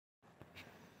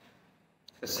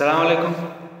Assalamu alaikum.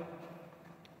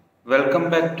 Welcome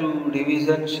back to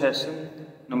revision session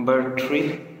number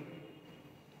 3.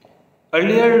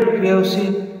 Earlier we have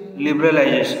seen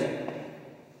liberalization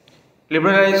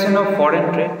of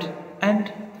foreign trade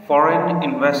and foreign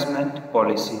investment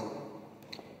policy.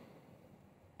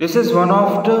 This is one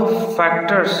of the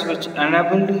factors which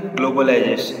enabled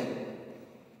globalization.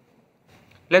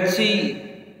 Let's see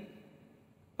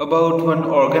about one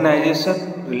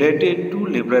organization related to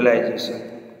liberalization.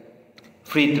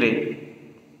 Free trade,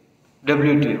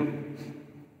 WTO,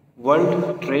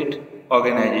 World Trade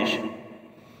Organization.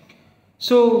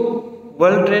 So,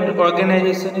 World Trade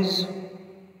Organization is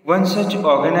one such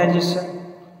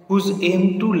organization whose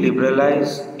aim to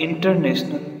liberalize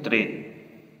international trade.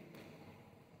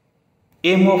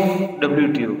 Aim of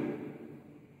WTO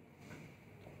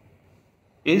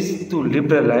is to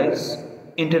liberalize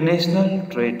international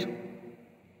trade.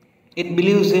 It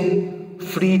believes in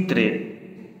free trade.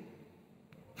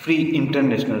 Free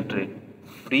international trade.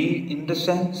 Free in the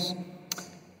sense,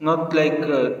 not like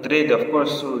trade, of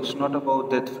course, so it's not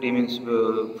about that free means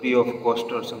free of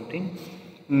cost or something.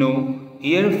 No,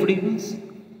 here free means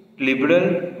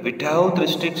liberal, without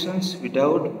restrictions,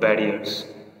 without barriers.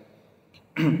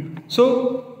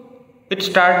 So, it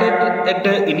started at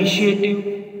the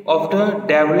initiative of the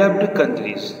developed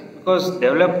countries, because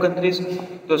developed countries,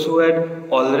 those who had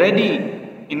already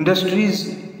industries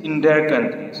in their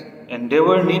countries, and they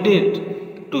were needed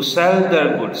to sell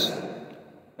their goods,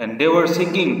 and they were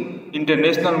seeking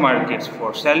international markets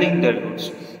for selling their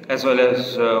goods as well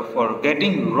as for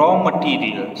getting raw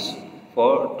materials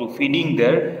for to feeding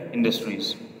their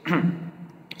industries.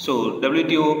 So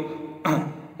WTO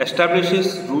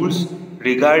establishes rules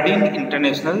regarding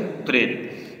international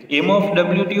trade. Aim of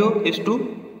WTO is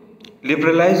to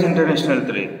liberalize international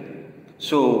trade.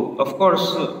 So of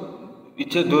course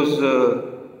which are those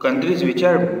countries which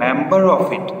are member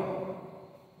of it.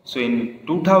 So in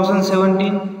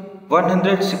 2017,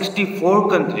 164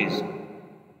 countries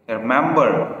are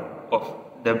member of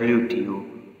WTO,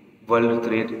 World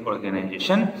Trade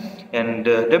Organization, and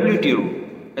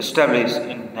WTO established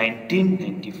in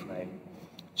 1995.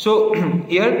 So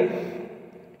here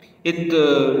it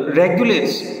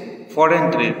regulates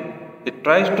foreign trade. It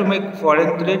tries to make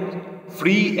foreign trade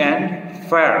free and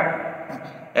fair,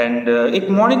 and it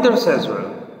monitors as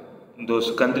well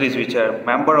those countries which are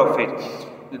member of it,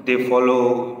 they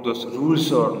follow those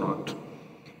rules or not.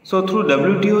 So through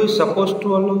WTO is supposed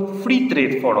to allow free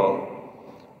trade for all.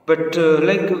 But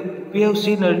like we have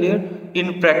seen earlier,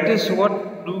 in practice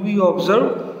what do we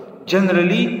observe?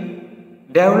 Generally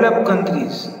developed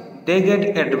countries, they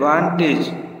get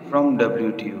advantage from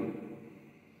WTO,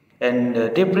 and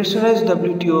they pressurize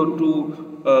WTO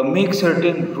to make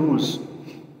certain rules,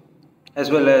 as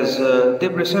well as they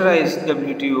pressurize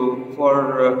WTO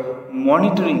for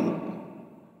monitoring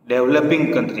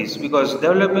developing countries, because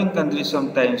developing countries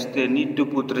sometimes they need to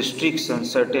put restrictions,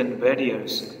 certain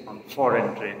barriers on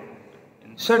foreign trade.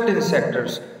 In certain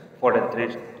sectors, foreign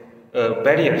trade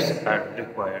barriers are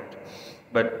required.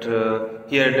 But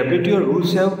here WTO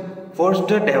rules have forced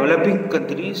the developing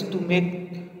countries to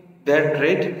make their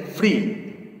trade free.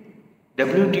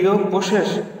 WTO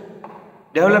pushes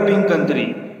developing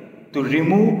country to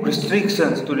remove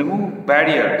restrictions, to remove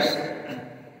barriers.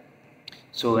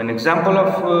 So an example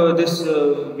of this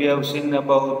we have seen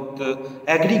about the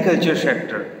agriculture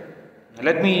sector.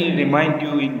 Let me remind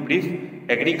you in brief,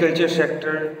 agriculture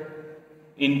sector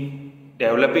in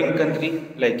developing country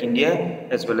like India,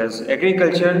 as well as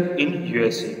agriculture in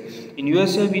USA. In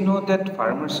USA we know that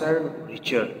farmers are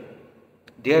richer.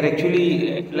 They are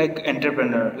actually like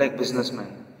entrepreneur, like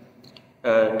businessmen.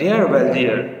 They are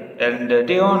wealthier, and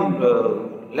they own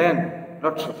land,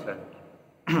 lots of land.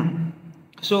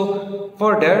 So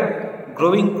for their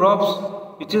growing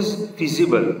crops, which is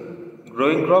feasible,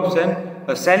 growing crops and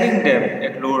selling them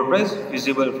at lower price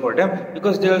feasible for them,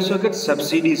 because they also get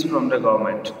subsidies from the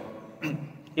government.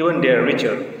 Even they are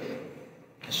richer,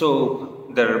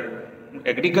 so their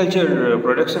agriculture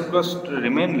production cost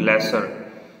remain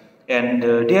lesser, and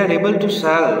they are able to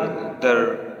sell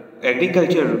their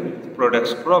agriculture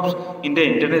products, crops in the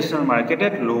international market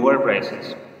at lower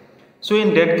prices. So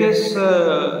in that case,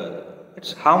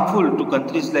 it's harmful to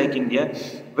countries like India,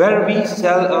 where we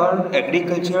sell our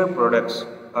agriculture products,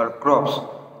 our crops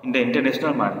in the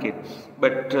international market.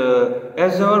 But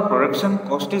as our production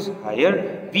cost is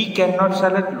higher, we cannot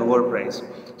sell at lower price.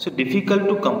 So difficult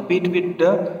to compete with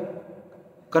the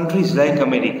countries like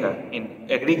America in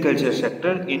agriculture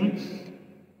sector in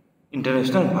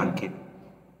international market,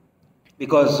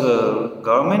 because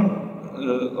government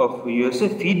of USA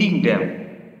feeding them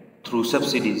through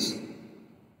subsidies,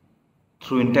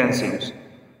 through intensives.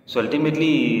 So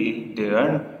ultimately they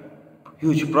earn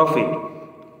huge profit,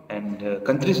 and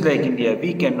countries like India,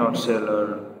 we cannot sell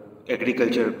our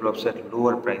agricultural crops at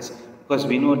lower price because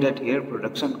we know that here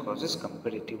production cost is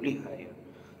comparatively higher.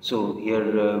 So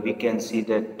here we can see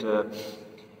that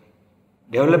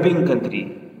developing country,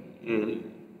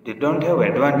 they don't have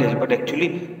advantage but actually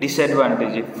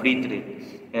disadvantage of free trade,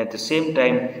 and at the same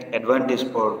time advantage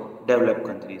for developed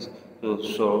countries.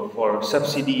 So for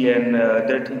subsidy and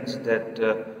other things that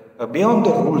are beyond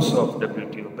the rules of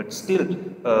WTO, but still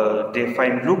they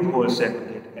find loopholes and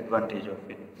get advantage of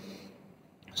it.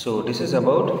 So this is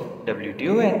about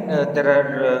WTO, and there are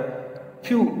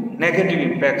few negative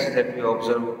impacts that we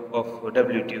observe of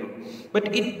WTO,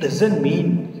 but it doesn't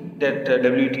mean that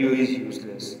WTO is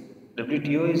useless.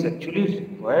 WTO is actually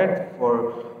required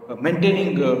for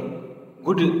maintaining a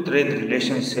good trade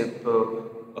relationship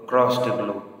across the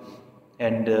globe,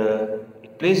 and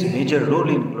it plays a major role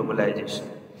in globalization.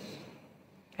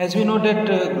 As we know that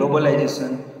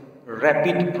globalization,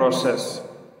 rapid process,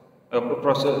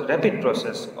 rapid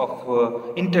process of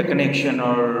interconnection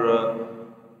or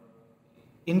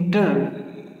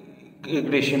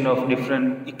integration of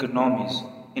different economies,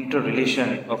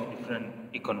 interrelation of different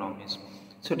economies.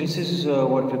 So this is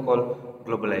what we call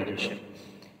globalization.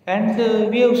 And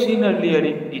we have seen earlier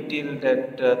in detail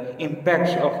that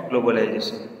impacts of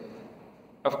globalization.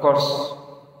 Of course,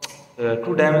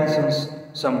 two dimensions,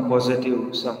 some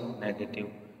positive, some negative.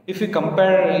 If we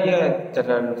compare, yeah, there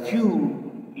are few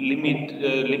limits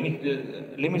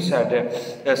are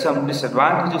there, some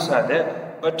disadvantages are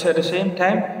there, but at the same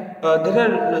time, there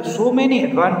are so many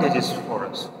advantages for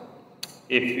us.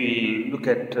 If we look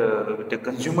at the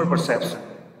consumer perception,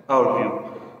 our view,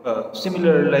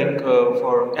 similar like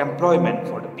for employment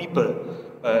for the people,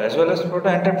 as well as for the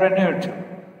entrepreneur too.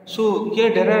 So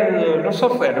here there are lots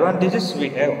of advantages we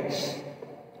have.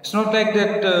 It's not like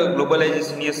that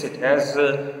globalization, yes, it has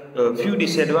few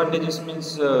disadvantages,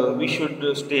 means we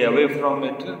should stay away from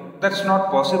it. That's not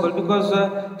possible, because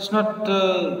it's not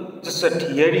just a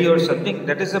theory or something.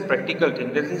 That is a practical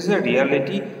thing. That is a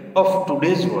reality of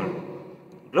today's world.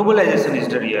 Globalization is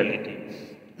the reality.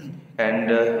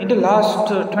 And in the last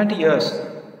 20 years,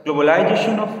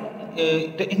 globalization of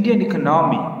the Indian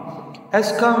economy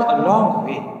has come a long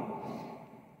way.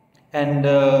 And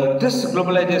this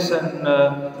globalization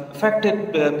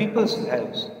affected people's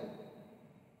lives.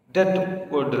 That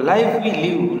the life we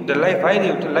live, the life I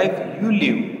live, the life you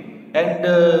live, and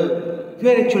we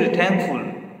are actually thankful.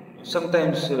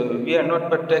 Sometimes we are not,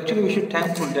 but actually we should be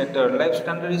thankful that our life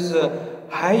standard is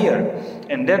higher,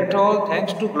 and that all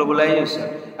thanks to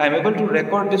globalization. I am able to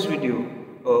record this video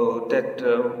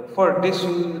for this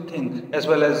thing, as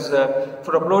well as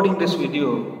for uploading this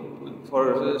video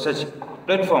for such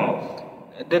platform.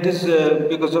 That is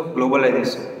because of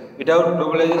globalization. Without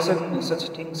globalization, such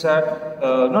things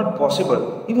are not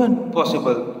possible, even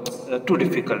possible, too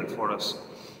difficult for us.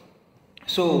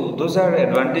 So those are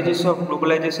advantages of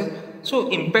globalization. So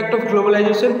impact of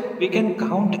globalization we can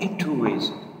count in two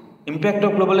ways. Impact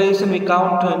of globalization we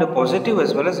count in the positive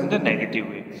as well as in the negative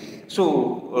way.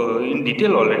 So in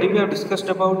detail already we have discussed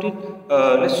about it.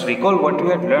 Let's recall what we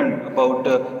have learned about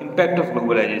the impact of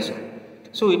globalization.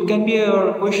 So it can be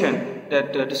a question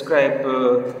that describe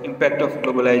impact of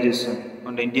globalization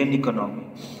on the Indian economy.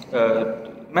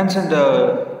 Mention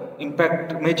the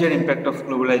major impact of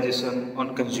globalization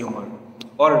on consumer,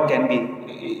 or it can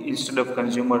be instead of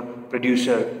consumer,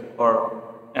 producer or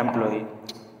employee.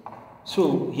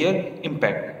 So here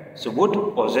impact. So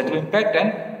both positive impact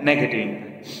and negative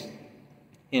impact.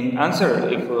 In answer,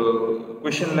 if a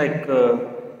question like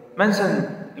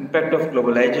mention impact of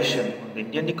globalization on the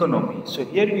Indian economy, so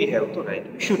here we have to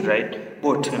write, we should write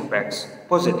both impacts,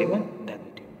 positive and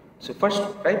negative. So first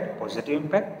write positive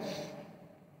impact,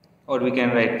 or we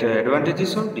can write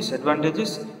advantages or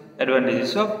disadvantages,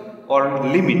 advantages of or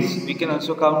limits. We can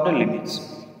also count the limits.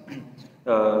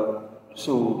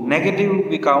 So negative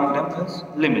we count them as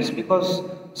limits, because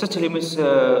such limits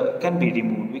can be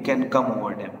removed, we can come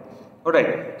over them.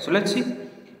 Alright, so let's see.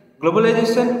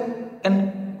 Globalization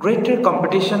and greater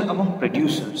competition among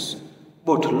producers,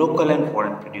 both local and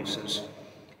foreign producers,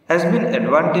 has been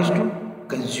advantage to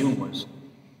consumers.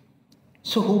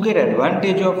 So who get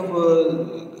advantage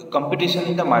of competition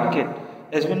in the market?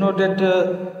 As we know that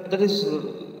there is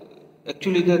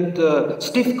actually that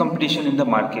stiff competition in the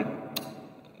market,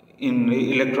 in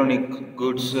electronic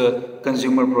goods,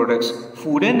 consumer products,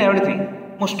 food and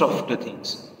everything, most of the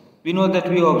things. We know that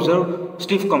we observe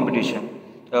stiff competition.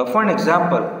 For an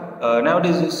example,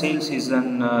 nowadays is sale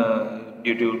season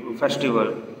due to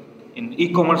festival in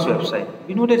e-commerce website.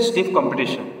 We know that stiff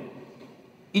competition.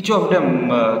 Each of them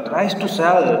tries to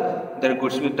sell their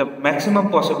goods with the maximum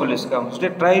possible discounts. They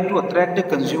try to attract the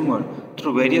consumer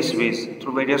through various ways,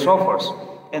 through various offers.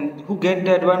 And who get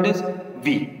the advantage?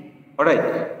 We.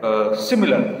 Alright.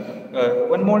 Similar.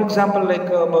 One more example like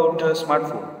about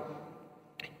smartphone.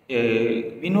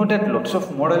 We know that lots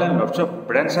of model and lots of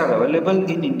brands are available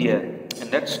in India, and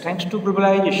that's thanks to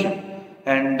globalization.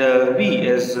 And we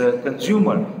as a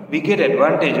consumer, we get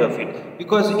advantage of it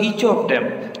because each of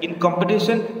them in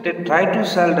competition they try to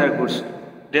sell their goods.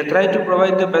 They try to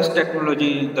provide the best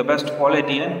technology, the best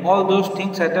quality, and all those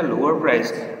things at a lower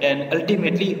price. And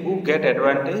ultimately, who get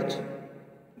advantage?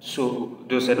 So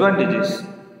those advantages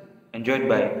enjoyed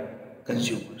by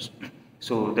consumers.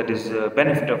 So that is the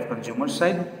benefit of consumer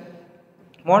side.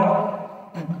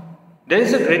 More, there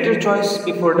is a greater choice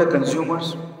before the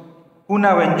consumers who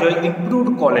now enjoy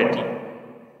improved quality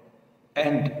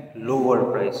and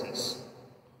lower prices.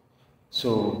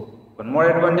 So one more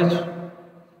advantage,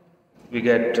 we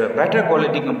get better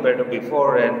quality compared to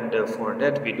before, and for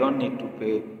that we don't need to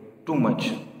pay too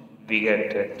much. We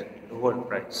get at lower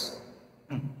price.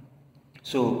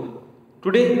 So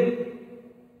today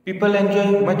people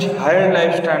enjoy much higher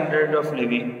life standard of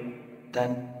living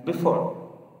than before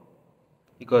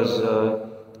because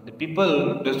the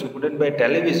people just couldn't buy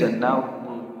television.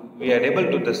 Now we are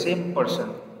able to, the same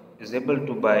person is able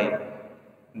to buy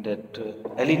that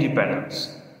LED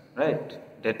panels, right?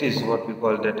 That is what we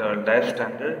call that our life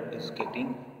standard is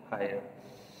getting higher.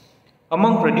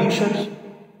 Among producers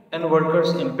and workers,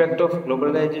 impact of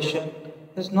globalization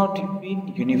has not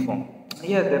been uniform.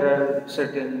 Yeah, there are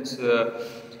certain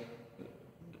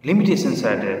limitations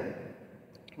are there,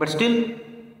 but still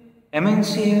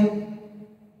MNC have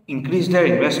increased their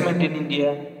investment in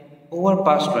India over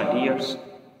past 20 years,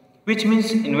 which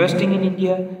means investing in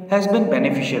India has been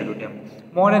beneficial to them.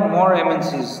 More and more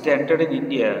MNCs they enter in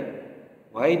India.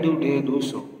 Why do they do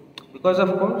so? Because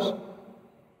of course,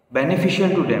 beneficial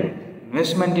to them.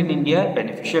 Investment in India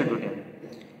beneficial to them.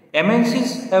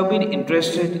 MNCs have been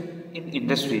interested in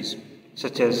industries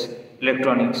such as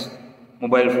electronics,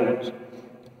 mobile phones,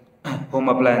 home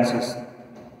appliances,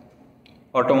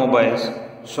 automobiles,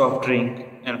 soft drink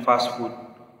and fast food,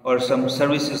 or some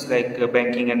services like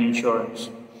banking and insurance.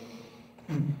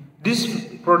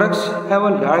 These products have a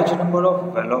large number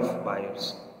of well-off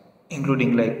buyers,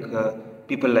 including like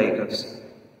people like us.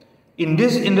 In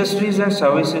these industries and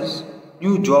services,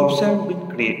 new jobs have been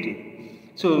created.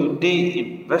 So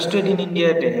they invested in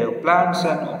India, they have plants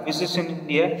and offices in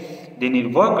India, they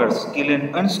need workers, skilled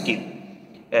and unskilled.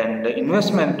 And the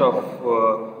investment of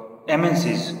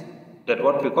MNCs, that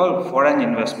what we call foreign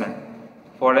investment.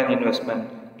 Foreign investment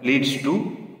leads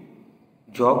to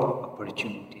job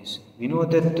opportunities. We know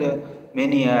that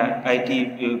many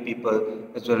IT people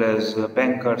as well as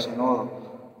bankers and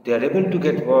all, they are able to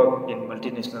get work in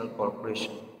multinational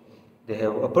corporations. They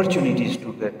have opportunities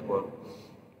to get work.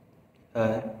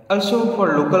 Also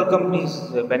for local companies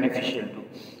beneficial too,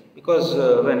 because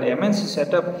when MNC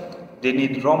set up, they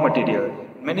need raw material.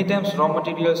 Many times raw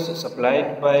materials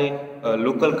supplied by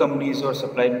local companies or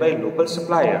supplied by local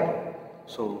supplier.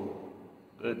 So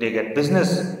they get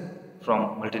business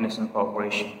from multinational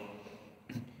corporation.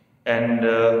 And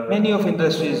many of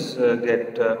industries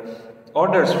get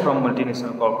orders from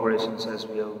multinational corporations as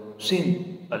we have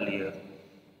seen earlier.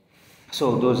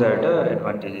 So those are the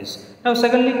advantages. Now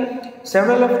secondly,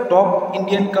 several of top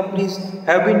Indian companies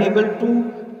have been able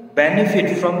to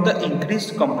benefit from the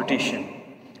increased competition.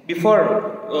 Before,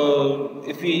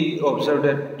 if we observe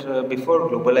that before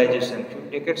globalization,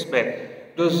 few decades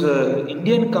back, those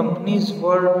Indian companies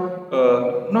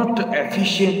were not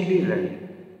efficiently running.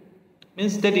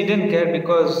 Means they didn't care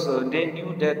because they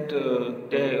knew that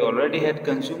they already had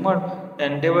consumer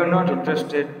and they were not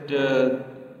interested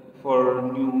for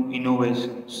new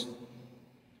innovations.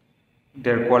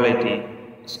 Their quality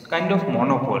is kind of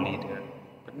monopoly there.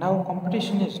 But now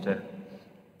competition is there.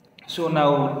 So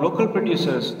now local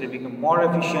producers they become more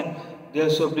efficient. They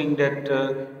also bring that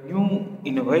new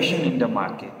innovation in the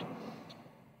market.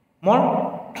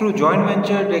 More through joint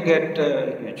venture they get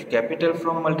huge capital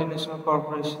from multinational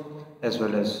corporations as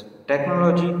well as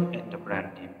technology and the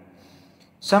brand name.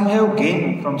 Some have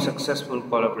gained from successful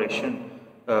collaboration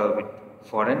with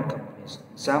foreign companies.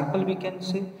 Example we can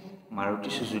say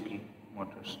Maruti Suzuki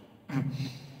Motors.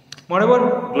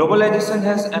 Moreover, globalization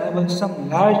has enabled some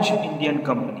large Indian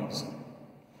companies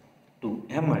to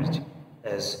emerge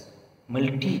as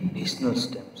multinational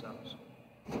themselves.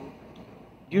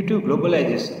 Due to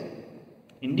globalization,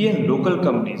 Indian local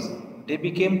companies they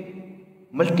became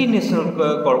multinational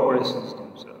corporations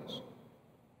themselves.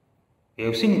 We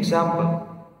have seen example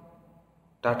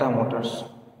Tata Motors,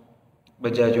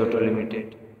 Bajaj Auto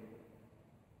Limited,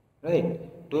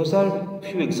 right? Those are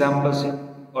few examples in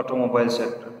automobile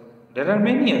sector. There are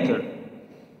many other.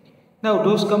 Now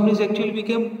those companies actually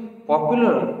became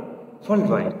popular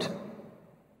worldwide.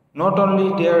 Not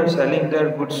only they are selling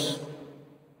their goods,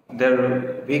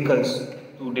 their vehicles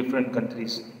to different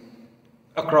countries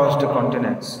across the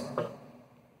continents,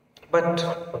 but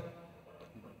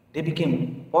they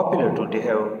became popular too. They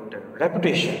have their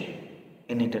reputation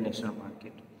in international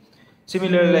market.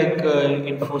 Similar like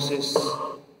Infosys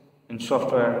in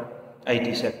software,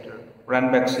 IT sector,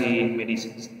 Ranbaxy in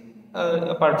medicines.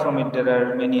 Apart from it, there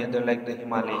are many other like the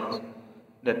Himalayas,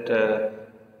 that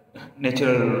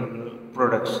natural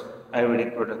products,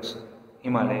 Ayurvedic products,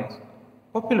 Himalayas,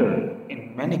 popular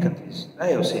in many countries. I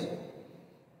have seen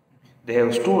they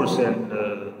have stores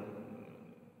and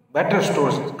better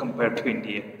stores compared to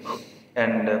India,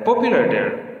 and popular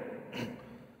there.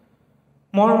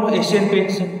 More Asian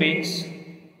paints and paints,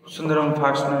 Sundaram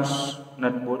fasteners,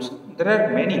 nut bolts. There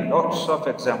are many, lots of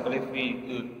examples. If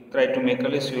we try to make a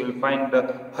list, we will find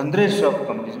hundreds of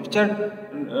companies which are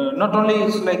not only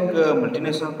is like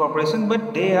multinational corporation,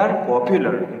 but they are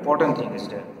popular. Important thing is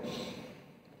that.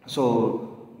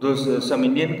 So those some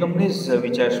Indian companies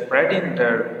which are spreading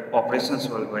their operations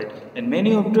worldwide, and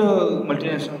many of the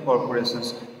multinational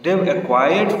corporations they have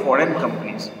acquired foreign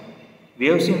companies. We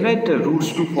have seen right the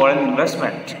routes to foreign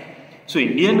investment. So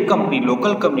Indian company,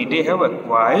 local company, they have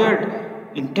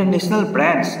acquired international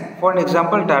brands. For an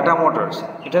example, Tata Motors,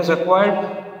 it has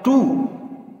acquired two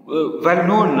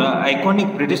well-known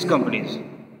iconic British companies,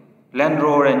 Land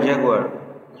Rover and Jaguar.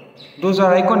 Those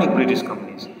are iconic British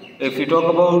companies. If you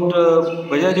talk about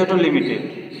Bajaj Auto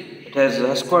Limited, it has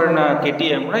Husqvarna,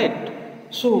 KTM, right?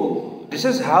 So this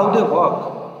is how they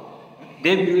work.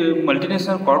 They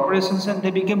multinational corporations and they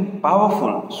became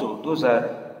powerful. So those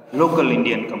are local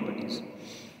Indian companies.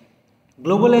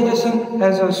 Globalization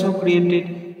has also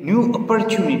created new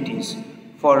opportunities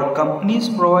for companies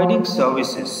providing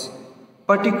services,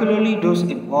 particularly those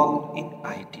involved in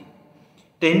IT.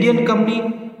 The Indian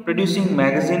company producing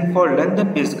magazine for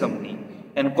London-based company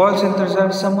and call centers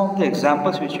are some of the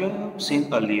examples which we have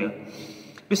seen earlier.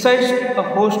 Besides a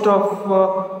host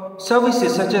of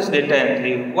services such as data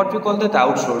entry, what we call that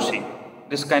outsourcing.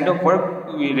 This kind of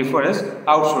work we refer as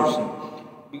outsourcing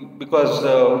because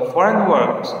foreign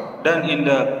works done in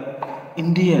the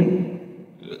Indian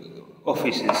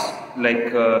offices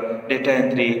like data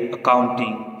entry,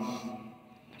 accounting,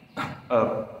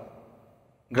 uh,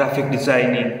 graphic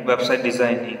designing, website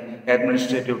designing,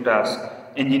 administrative tasks,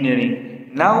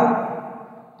 engineering, now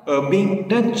being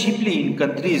done cheaply in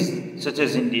countries such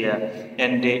as India,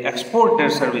 and they export their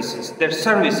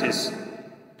services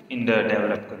in the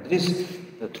developed countries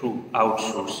through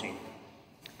outsourcing.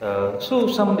 So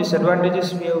some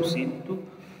disadvantages we have seen too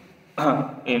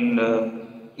in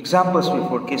examples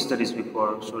before, case studies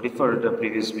before, so refer to the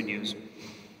previous videos.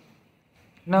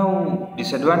 Now,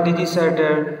 disadvantages are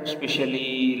there,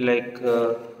 especially like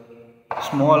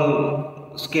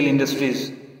small scale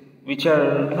industries which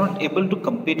are not able to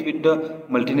compete with the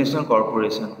multinational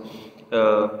corporation.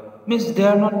 Means they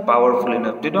are not powerful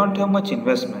enough, they don't have much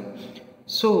investment.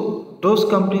 So, those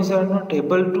companies are not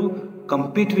able to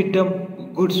compete with the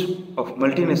goods of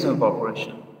multinational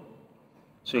corporation.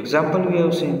 So, example we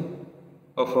have seen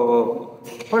of a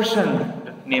person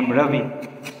named Ravi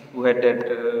who had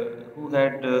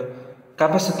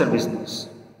capacitor business,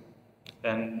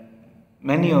 and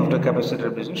many of the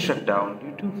capacitor business shut down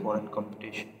due to foreign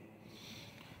competition.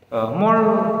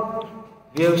 More,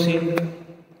 we have seen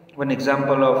one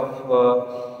example of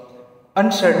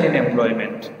uncertain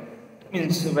employment.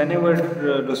 Means whenever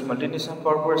those multinational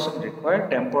corporations require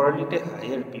temporarily, they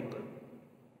hire people,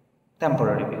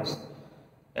 temporary base,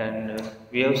 and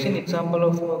we have seen example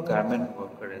of a garment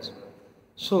worker as well.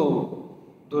 So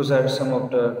those are some of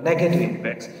the negative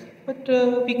impacts, but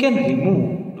we can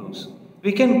remove those.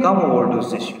 We can come over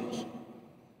those issues.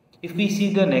 If we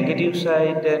see the negative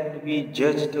side, then we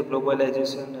judge the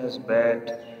globalization as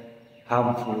bad,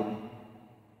 harmful.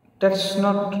 That's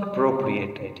not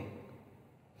appropriate, I think.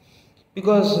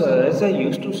 Because as I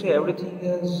used to say, everything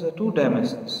has two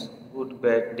dimensions: good,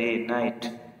 bad, day,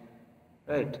 night,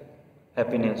 right?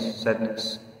 Happiness,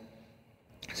 sadness.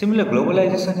 Similar,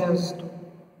 globalization has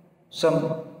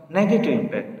some negative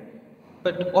impact,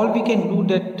 but all we can do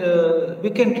that we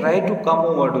can try to come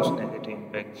over those negative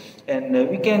impact, and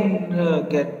we can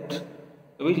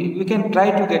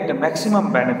try to get the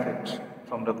maximum benefit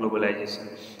from the globalization.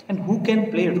 And who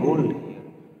can play a role here?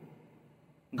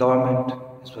 Government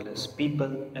as well as people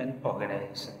and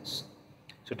organizations.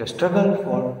 So the struggle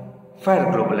for fair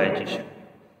globalization.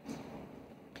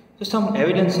 So some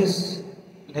evidences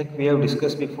like we have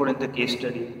discussed before in the case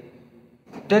study,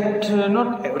 that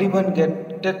not everyone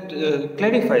get that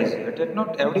clarifies here that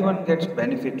not everyone gets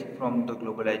benefit from the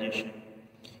globalization.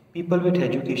 People with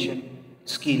education,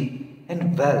 skill,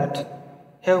 and wealth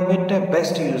have made the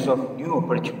best use of new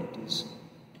opportunities.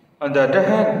 On the other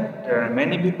hand, there are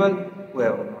many people who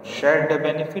have not shared the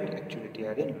benefit, actually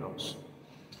are in loss.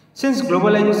 Since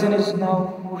globalization is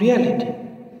now reality,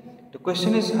 the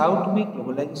question is how to make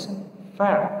globalization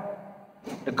fair.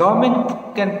 The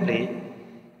government can play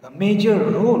a major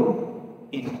role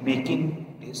in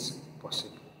making this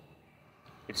possible.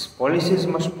 Its policies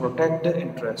must protect the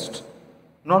interests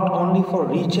not only for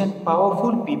rich and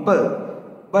powerful people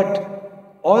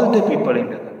but all the people in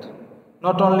the country.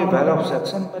 Not only well-off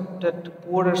section but that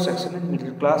poorer section and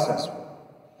middle class as well.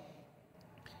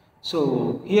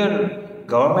 So here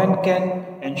government can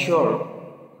ensure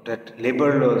that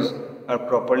labor laws are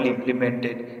properly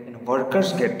implemented and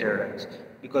workers get their rights.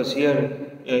 Because here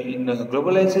in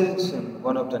globalization,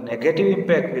 one of the negative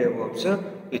impact we have observed,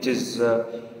 which is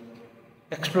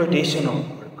exploitation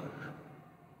of worker.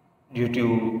 Due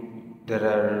to there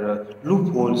are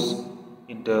loopholes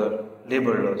in the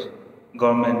labor laws,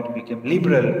 government became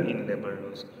liberal in labor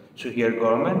laws. So here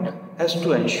government has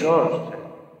to ensure that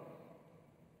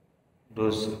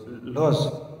those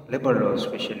laws, labor laws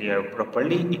especially, are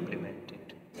properly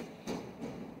implemented.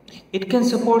 It can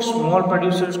support small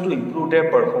producers to improve their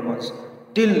performance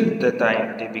till the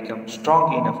time they become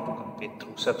strong enough to compete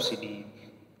through subsidy,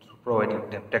 through providing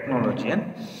them technology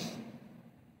and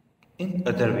in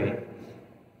other way.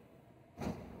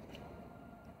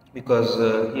 Because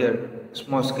here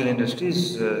small scale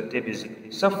industries they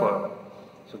basically suffer.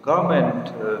 So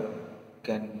government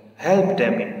can help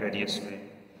them in various ways.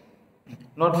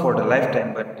 Not for the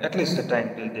lifetime, but at least the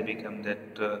time till they become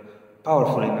that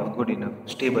powerful enough, good enough,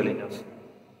 stable enough.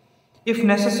 If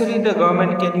necessary, the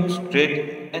government can use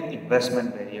trade and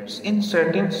investment barriers. In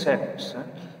certain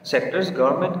sectors,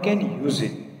 government can use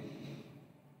it.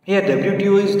 Here,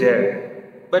 WTO is there,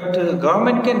 but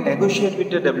government can negotiate with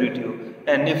the WTO,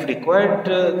 and if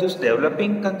required, these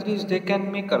developing countries they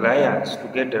can make alliance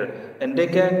together, and they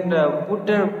can put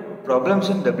their problems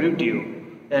in WTO,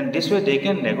 and this way they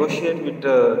can negotiate with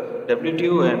the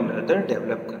WTO and other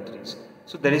developed countries.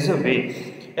 So there is a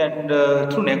way, and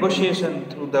through negotiation,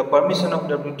 through the permission of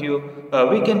WTO,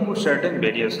 we can put certain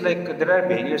barriers. Like there are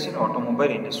barriers in automobile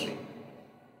industry,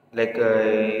 like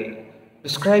I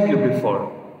described you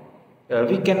before.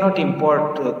 We cannot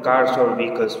import cars or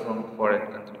vehicles from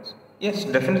foreign countries. Yes,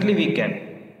 definitely we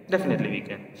can. Definitely we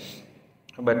can.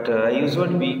 But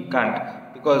usually we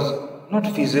can't because not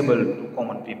feasible to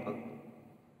common people.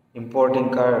 Importing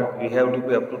car, we have to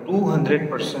pay up to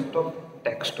 200% of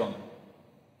tax on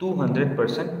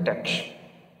 200% tax,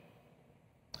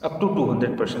 up to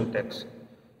 200% tax.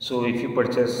 So if you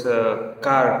purchase a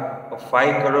car of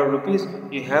 5 crore rupees,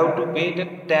 you have to pay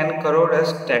that 10 crore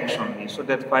as tax only. So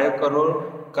that 5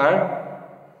 crore car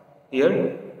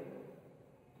here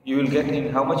you will get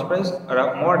in how much price?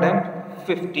 Around more than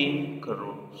 15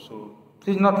 crore. So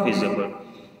this is not feasible.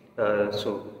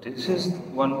 So this is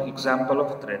one example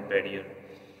of trade barrier.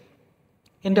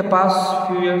 In the past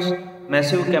few years,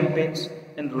 massive campaigns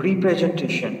and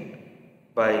representation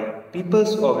by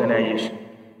people's organization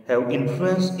have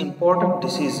influenced important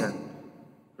decisions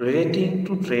relating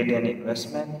to trade and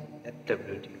investment at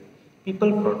WTO.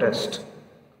 People protest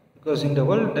because in the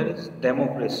world there is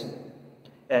democracy,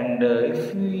 and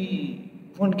if we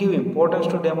won't give importance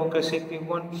to democracy, if we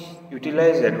won't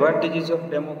utilize advantages of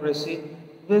democracy,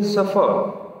 we will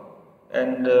suffer.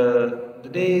 And the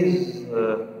day is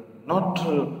not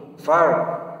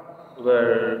far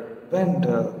where when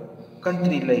the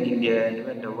country like India and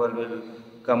when the world will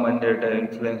come under the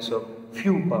influence of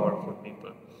few powerful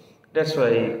people. That's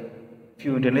why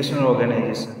few international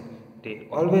organizations they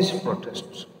always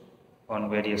protest on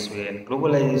various ways, and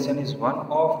globalization is one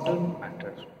of the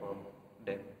matters for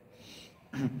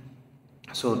them.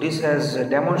 So this has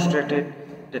demonstrated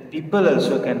that people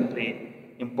also can play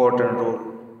important role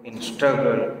in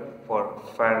struggle for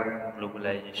fair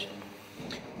globalization.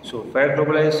 So fair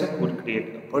globalization would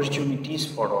create opportunities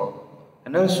for all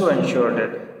and also ensure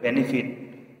that benefit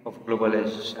of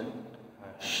globalization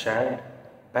are shared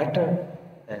better.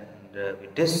 And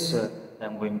with this, I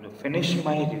am going to finish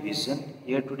my revision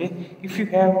here today. If you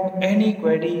have any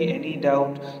query, any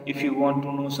doubt, if you want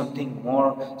to know something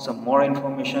more, some more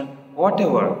information,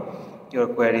 whatever your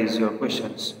queries, your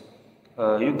questions,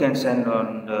 you can send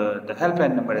on the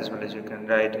helpline number as well as you can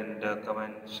write in the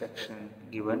comment section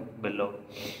given below.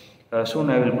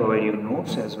 Soon I will provide you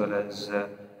notes as well as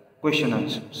question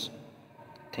answers.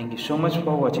 Thank you so much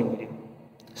for watching video.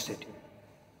 Stay tuned.